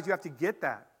God's eyes. You have to get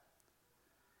that.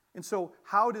 And so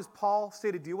how does Paul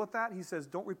say to deal with that? He says,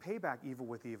 don't repay back evil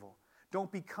with evil.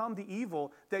 Don't become the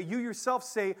evil that you yourself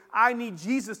say, I need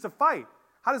Jesus to fight.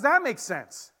 How does that make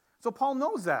sense? So Paul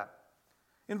knows that.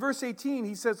 In verse 18,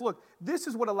 he says, look, this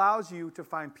is what allows you to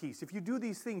find peace. If you do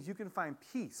these things, you can find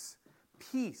peace.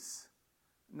 Peace,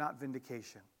 not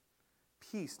vindication.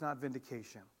 Peace, not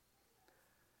vindication.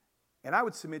 And I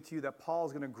would submit to you that Paul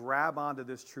is going to grab onto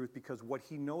this truth because what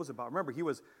he knows about. Remember, he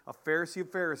was a Pharisee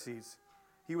of Pharisees.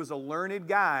 He was a learned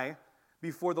guy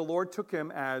before the Lord took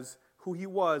him as who he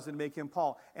was and make him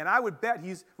Paul. And I would bet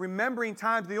he's remembering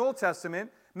times in the Old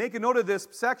Testament. Make a note of this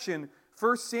section,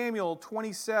 1 Samuel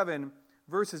 27,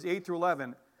 verses 8 through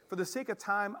 11. For the sake of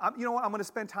time, you know what? I'm going to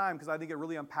spend time because I think it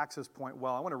really unpacks this point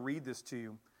well. I want to read this to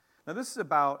you. Now, this is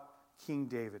about King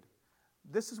David.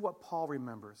 This is what Paul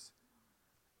remembers.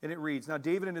 And it reads, now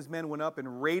David and his men went up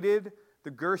and raided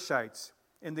the Gershites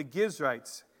and the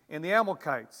Gizrites and the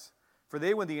Amalekites, for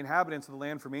they were the inhabitants of the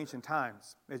land from ancient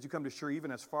times, as you come to Shur,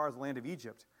 even as far as the land of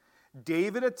Egypt.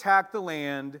 David attacked the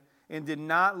land and did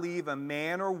not leave a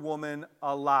man or woman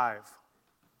alive.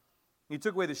 He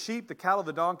took away the sheep, the cattle,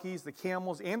 the donkeys, the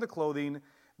camels, and the clothing.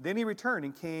 Then he returned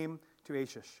and came to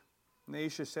Achish. And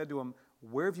Achish said to him,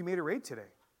 where have you made a raid today?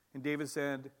 And David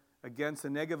said, against the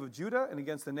Negev of Judah and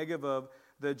against the Negev of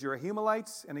the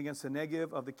Jerahmeelites and against the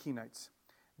Negev of the Kenites.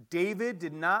 David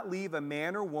did not leave a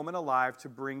man or woman alive to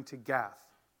bring to Gath,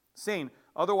 saying,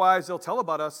 otherwise they'll tell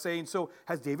about us, saying, so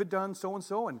has David done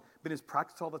so-and-so and been his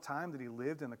practice all the time that he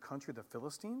lived in the country of the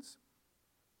Philistines?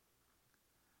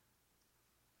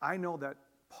 I know that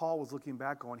Paul was looking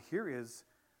back going, here is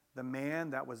the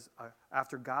man that was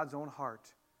after God's own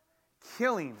heart,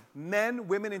 killing men,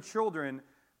 women, and children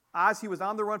as he was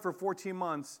on the run for 14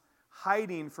 months,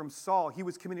 hiding from Saul. He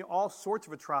was committing all sorts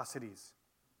of atrocities.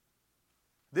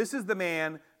 This is the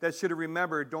man that should have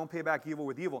remembered, don't pay back evil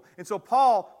with evil. And so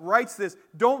Paul writes this,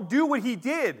 don't do what he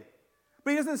did.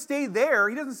 But he doesn't stay there.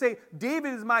 He doesn't say,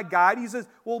 David is my guide. He says,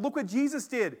 well, look what Jesus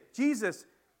did. Jesus,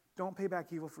 don't pay back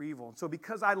evil for evil. And so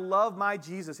because I love my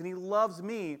Jesus and he loves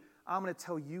me, I'm going to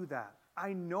tell you that.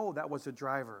 I know that was the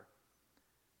driver.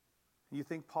 You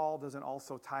think Paul doesn't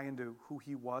also tie into who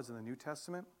he was in the New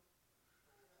Testament?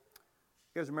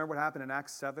 You guys remember what happened in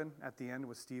Acts 7 at the end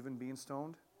with Stephen being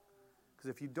stoned? Because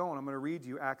if you don't, I'm going to read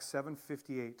you Acts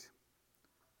 7:58.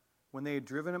 When they had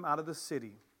driven him out of the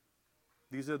city,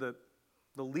 these are the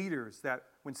leaders that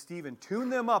when Stephen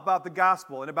tuned them up about the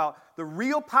gospel and about the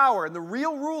real power and the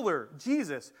real ruler,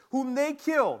 Jesus, whom they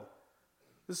killed.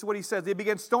 This is what he says. They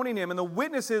began stoning him, and the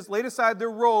witnesses laid aside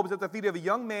their robes at the feet of a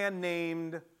young man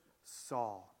named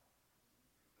Saul.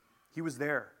 He was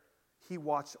there. He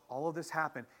watched all of this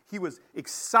happen. He was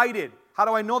excited. How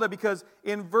do I know that? Because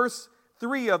in verse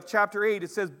 3 of chapter 8,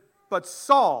 it says, But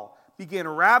Saul began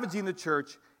ravaging the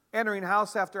church, entering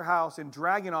house after house and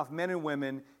dragging off men and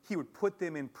women. He would put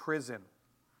them in prison.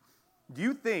 Do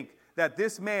you think that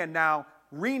this man, now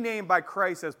renamed by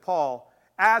Christ as Paul,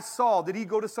 as Saul, did he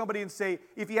go to somebody and say,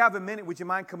 if you have a minute, would you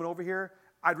mind coming over here?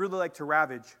 I'd really like to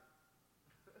ravage.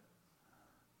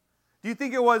 Do you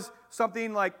think it was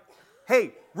something like,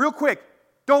 hey, real quick,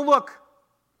 don't look,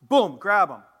 boom, grab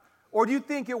him? Or do you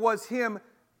think it was him,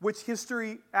 which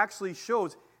history actually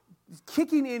shows,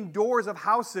 kicking in doors of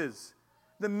houses,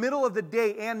 the middle of the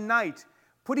day and night,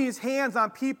 putting his hands on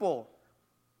people,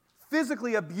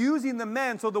 physically abusing the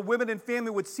men so the women and family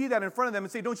would see that in front of them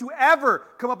and say, don't you ever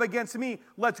come up against me,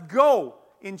 let's go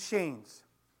in chains.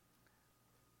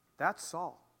 That's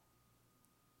Saul.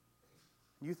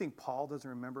 You think Paul doesn't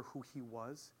remember who he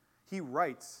was? He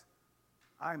writes,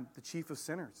 I'm the chief of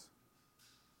sinners,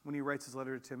 when he writes his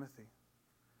letter to Timothy.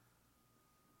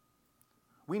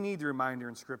 We need the reminder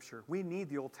in Scripture. We need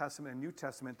the Old Testament and New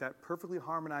Testament that perfectly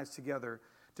harmonize together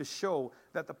to show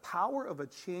that the power of a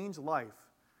changed life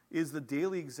is the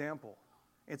daily example.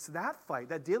 It's that fight,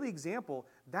 that daily example,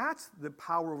 that's the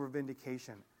power over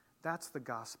vindication. That's the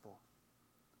gospel.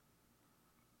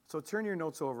 So turn your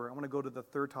notes over. I want to go to the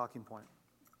third talking point.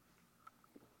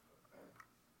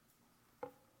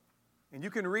 And you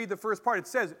can read the first part. It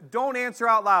says, don't answer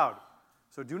out loud.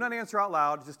 So do not answer out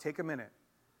loud. Just take a minute.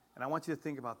 And I want you to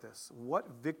think about this. What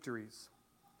victories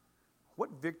do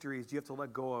you have to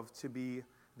let go of to be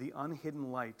the unhidden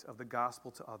light of the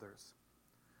gospel to others?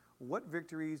 What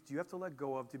victories do you have to let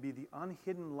go of to be the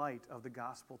unhidden light of the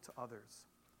gospel to others?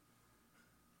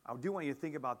 I do want you to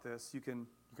think about this. You can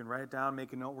write it down,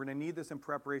 make a note. We're going to need this in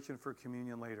preparation for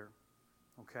communion later.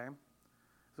 Okay?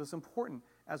 So it's important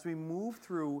as we move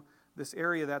through this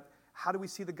area that how do we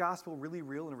see the gospel really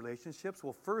real in relationships?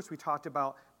 Well, first we talked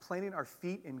about planting our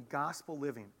feet in gospel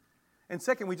living. And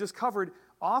second, we just covered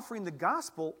offering the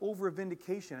gospel over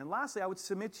vindication. And lastly, I would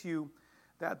submit to you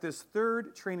that this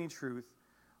third training truth,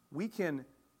 we can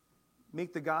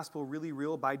make the gospel really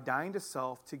real by dying to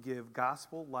self to give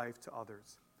gospel life to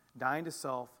others. Dying to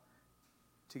self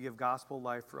to give gospel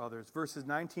life for others. Verses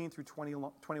 19 through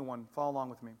 21, follow along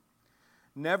with me.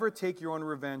 Never take your own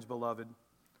revenge, beloved,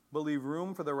 but leave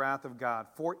room for the wrath of God,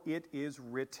 for it is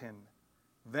written,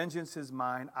 vengeance is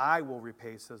mine, I will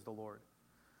repay, says the Lord.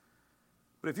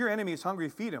 But if your enemy is hungry,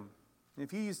 feed him. And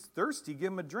if he is thirsty,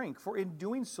 give him a drink, for in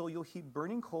doing so you'll heap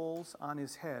burning coals on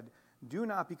his head. Do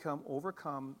not be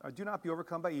overcome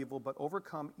by evil, but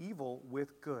overcome evil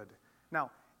with good.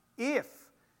 Now, if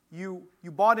you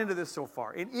bought into this so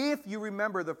far, and if you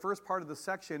remember the first part of the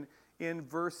section in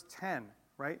verse 10,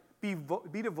 right? Be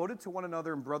devoted to one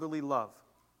another in brotherly love.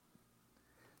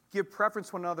 Give preference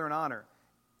to one another in honor.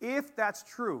 If that's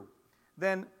true,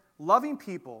 then loving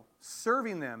people,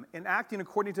 serving them, and acting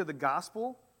according to the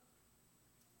gospel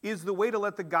is the way to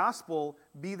let the gospel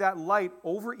be that light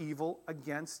over evil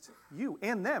against you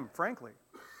and them, frankly,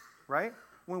 right?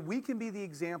 When we can be the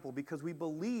example because we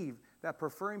believe that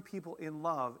preferring people in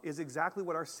love is exactly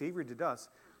what our Savior did us.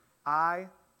 I,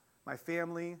 my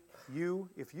family, you,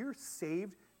 if you're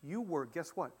saved, you were,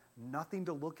 guess what? Nothing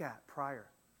to look at prior.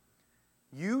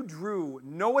 You drew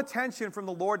no attention from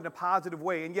the Lord in a positive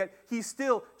way, and yet He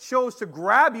still chose to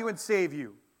grab you and save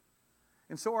you.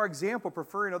 And so our example,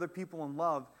 preferring other people in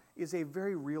love, is a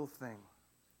very real thing.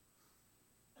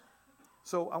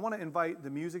 So I want to invite the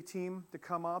music team to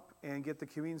come up and get the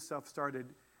communion stuff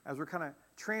started as we're kind of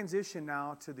transition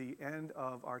now to the end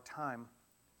of our time.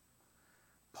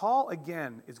 Paul,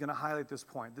 again, is going to highlight this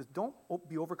point. This, don't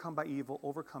be overcome by evil,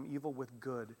 overcome evil with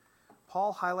good.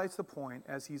 Paul highlights the point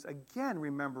as he's again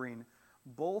remembering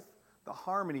both the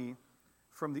harmony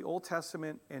from the Old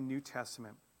Testament and New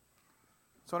Testament.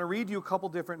 So I'm going to read you a couple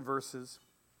different verses.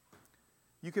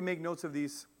 You can make notes of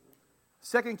these.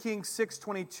 2 Kings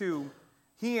 6:22,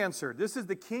 he answered. This is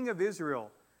the king of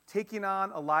Israel taking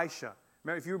on Elisha.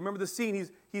 If you remember the scene,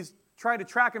 he's trying to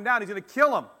track him down. He's going to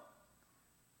kill him.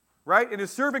 Right? And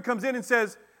his servant comes in and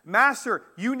says, Master,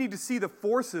 you need to see the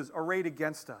forces arrayed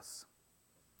against us.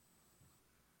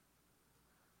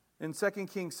 In 2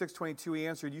 Kings 6:22, he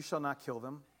answered, You shall not kill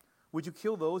them. Would you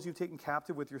kill those you've taken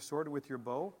captive with your sword or with your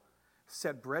bow?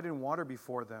 Set bread and water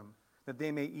before them, that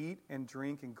they may eat and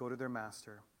drink and go to their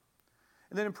master.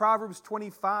 And then in Proverbs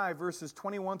 25, verses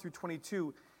 21 through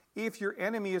 22, if your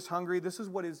enemy is hungry, this is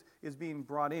what is being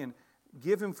brought in.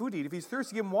 Give him food to eat. If he's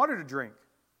thirsty, give him water to drink.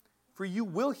 For you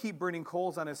will heap burning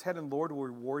coals on his head, and the Lord will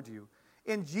reward you.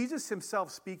 And Jesus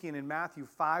himself, speaking in Matthew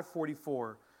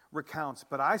 5:44, recounts,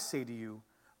 But I say to you,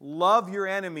 love your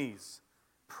enemies.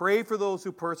 Pray for those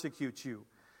who persecute you.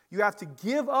 You have to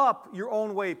give up your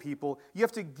own way, people. You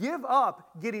have to give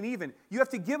up getting even. You have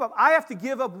to give up. I have to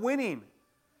give up winning.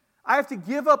 I have to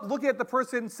give up looking at the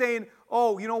person saying,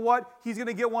 oh, you know what? He's going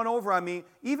to get one over on me.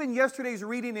 Even yesterday's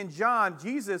reading in John,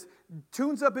 Jesus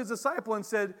tunes up his disciple and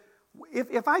said,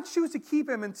 if I choose to keep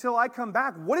him until I come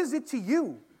back, what is it to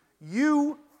you?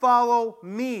 You follow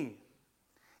me.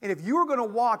 And if you are going to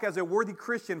walk as a worthy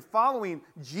Christian following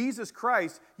Jesus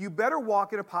Christ, you better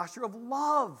walk in a posture of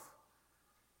love.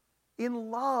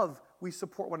 In love, we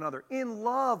support one another. In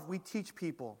love, we teach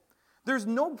people. There's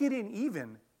no getting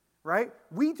even, right?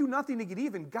 We do nothing to get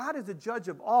even. God is the judge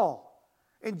of all.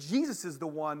 And Jesus is the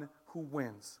one who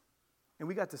wins. And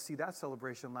we got to see that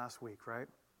celebration last week, right?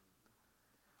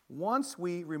 Once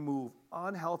we remove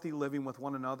unhealthy living with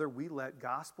one another, we let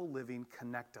gospel living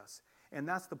connect us. And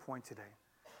that's the point today.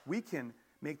 We can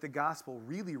make the gospel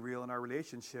really real in our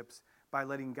relationships by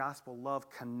letting gospel love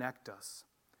connect us.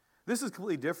 This is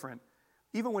completely different,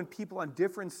 even when people on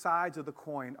different sides of the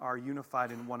coin are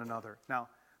unified in one another. Now,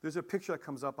 there's a picture that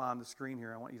comes up on the screen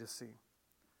here I want you to see.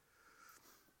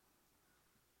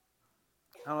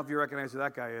 I don't know if you recognize who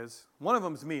that guy is. One of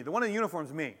them's me. The one in the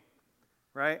uniform's me,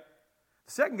 right?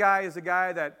 The second guy is the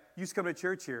guy that used to come to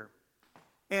church here.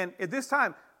 And at this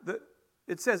time,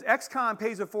 it says, ex-con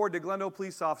pays it forward to Glendale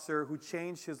police officer who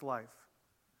changed his life.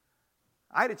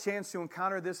 I had a chance to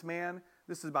encounter this man.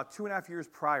 This is about 2.5 years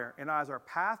prior. And as our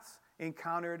paths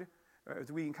encountered,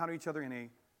 as we encountered each other in a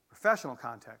professional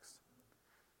context,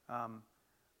 I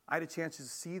had a chance to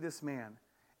see this man.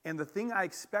 And the thing I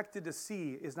expected to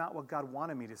see is not what God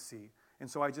wanted me to see. And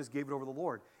so I just gave it over to the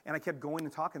Lord. And I kept going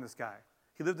and talking to this guy.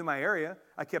 He lived in my area.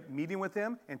 I kept meeting with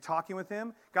him and talking with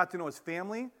him, got to know his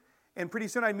family. And pretty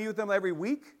soon I'd meet with them every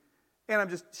week. And I'm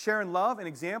just sharing love and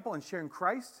example and sharing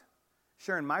Christ,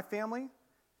 sharing my family.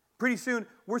 Pretty soon,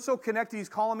 we're so connected, he's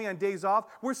calling me on days off.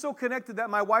 We're so connected that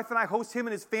my wife and I host him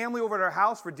and his family over at our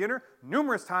house for dinner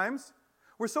numerous times.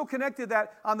 We're so connected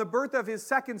that on the birth of his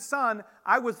second son,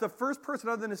 I was the first person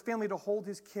other than his family to hold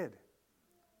his kid.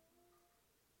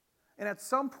 And at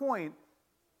some point,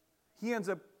 he ends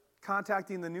up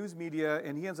contacting the news media,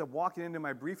 and he ends up walking into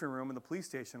my briefing room in the police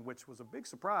station, which was a big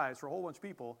surprise for a whole bunch of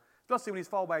people, especially when he's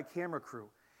followed by a camera crew.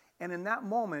 And in that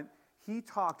moment, he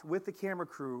talked with the camera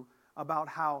crew about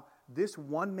how this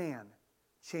one man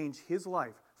changed his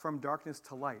life from darkness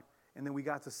to light. And then we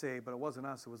got to say, but it wasn't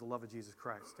us, it was the love of Jesus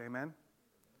Christ. Amen?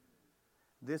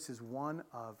 This is one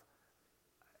of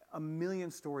a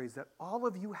million stories that all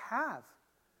of you have.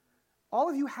 All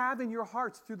of you have in your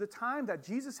hearts through the time that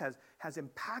Jesus has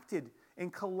impacted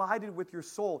and collided with your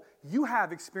soul. You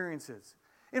have experiences.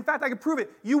 In fact, I can prove it.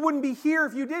 You wouldn't be here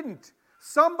if you didn't.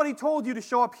 Somebody told you to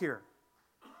show up here.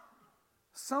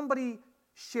 Somebody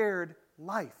shared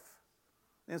life.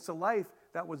 And it's a life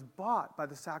that was bought by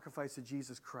the sacrifice of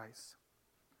Jesus Christ.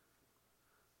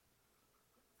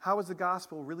 How is the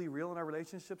gospel really real in our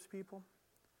relationships, people?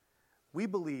 We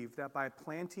believe that by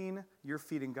planting your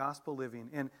feet in gospel living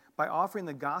and by offering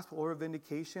the gospel or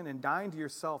vindication and dying to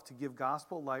yourself to give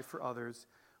gospel life for others,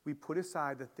 we put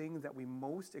aside the things that we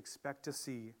most expect to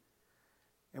see,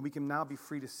 and we can now be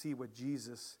free to see what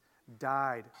Jesus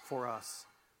died for us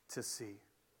to see.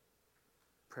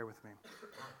 Pray with me.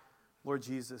 Lord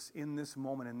Jesus, in this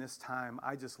moment, in this time,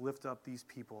 I just lift up these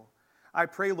people. I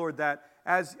pray, Lord, that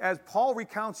as Paul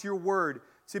recounts your word,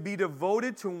 to be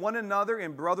devoted to one another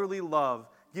in brotherly love,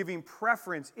 giving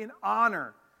preference in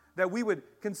honor, that we would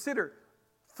consider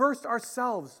first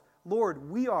ourselves. Lord,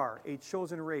 we are a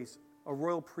chosen race, a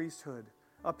royal priesthood,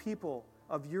 a people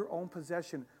of your own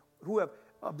possession who have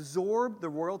absorbed the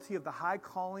royalty of the high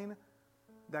calling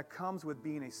that comes with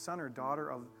being a son or daughter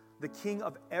of the King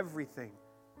of everything.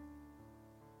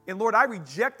 And Lord, I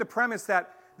reject the premise that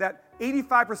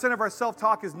 85% of our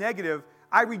self-talk is negative.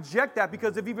 I reject that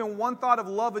because if even one thought of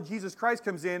love of Jesus Christ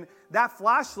comes in, that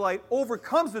flashlight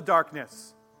overcomes the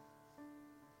darkness.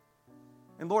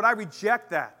 And Lord, I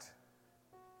reject that.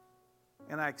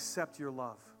 And I accept your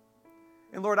love.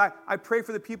 And Lord, I pray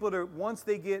for the people that once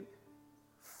they get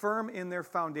firm in their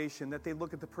foundation, that they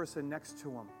look at the person next to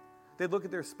them. They look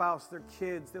at their spouse, their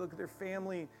kids, they look at their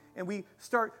family, and we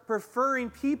start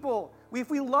preferring people. If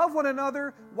we love one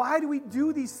another, why do we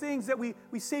do these things that we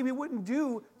say we wouldn't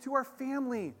do to our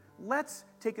family? Let's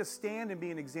take a stand and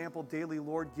be an example daily,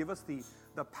 Lord. Give us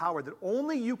the power that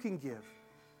only you can give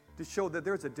to show that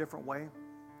there's a different way.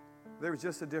 There's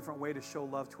just a different way to show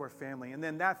love to our family. And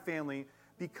then that family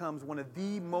becomes one of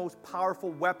the most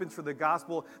powerful weapons for the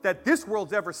gospel that this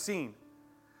world's ever seen.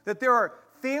 That there are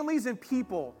families and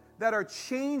people that are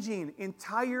changing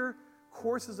entire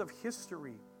courses of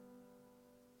history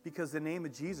because the name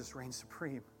of Jesus reigns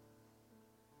supreme.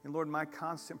 And And Lord, my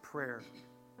constant prayer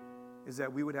is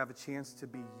that we would have a chance to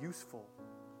be useful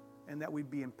and that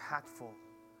we'd be impactful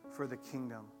for the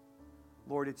kingdom.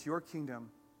 Lord, it's your kingdom.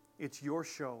 It's your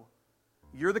show.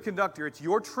 You're the conductor. It's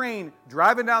your train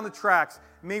driving down the tracks.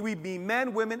 May we be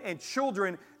men, women, and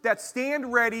children that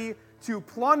stand ready to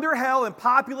plunder hell and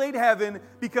populate heaven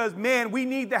because, man, we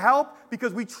need the help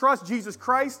because we trust Jesus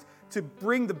Christ to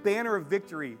bring the banner of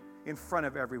victory in front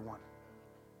of everyone.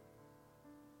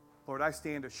 Lord, I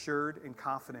stand assured and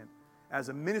confident as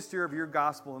a minister of your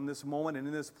gospel in this moment and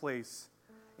in this place,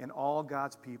 and all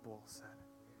God's people said,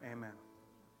 amen.